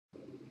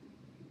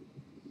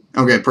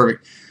Okay,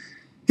 perfect.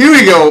 Here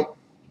we go.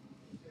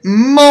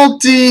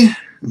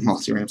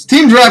 Multi-rams.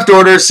 Team draft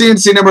order,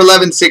 CNC number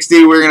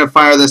 1160. We're going to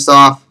fire this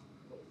off.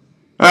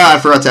 I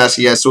forgot to ask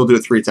you guys, so we'll do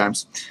it 3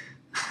 times.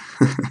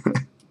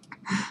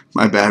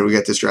 My bad, we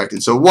got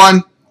distracted. So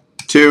 1,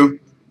 2,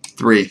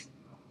 3.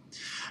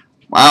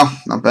 Wow,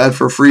 not bad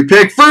for a free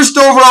pick. First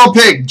overall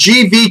pick,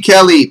 G.V.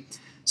 Kelly.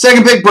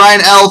 Second pick,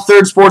 Brian L.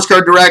 Third Sports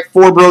Card Direct.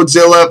 4,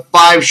 Broadzilla.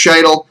 5,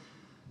 Scheitel.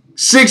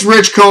 6,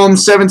 Rich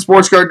Combs. 7,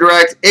 Sports Card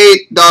Direct.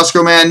 8,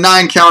 Dosco Man.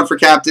 9, Count for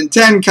Captain.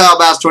 10, Kyle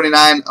Bass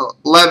 29.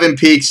 11,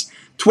 Peaks.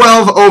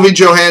 12, Ovi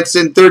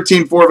Johansson.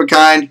 13, 4 of a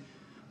Kind.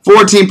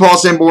 14, Paul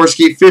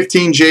Samborski.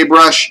 15, Jay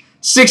Brush.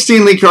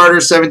 16, Lee Carter.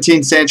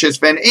 17, Sanchez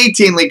Fenn.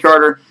 18, Lee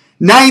Carter.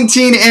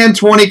 19 and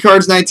 20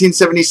 cards,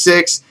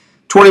 1976.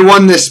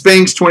 21, The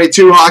Spinks.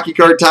 22, Hockey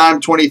Card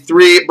Time.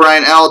 23,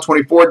 Brian L.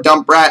 24,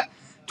 Dump Rat.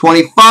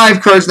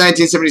 25 cards,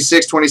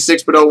 1976.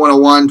 26, Badeau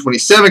 101.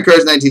 27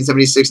 cards,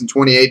 1976. And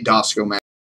 28, Dosco Man.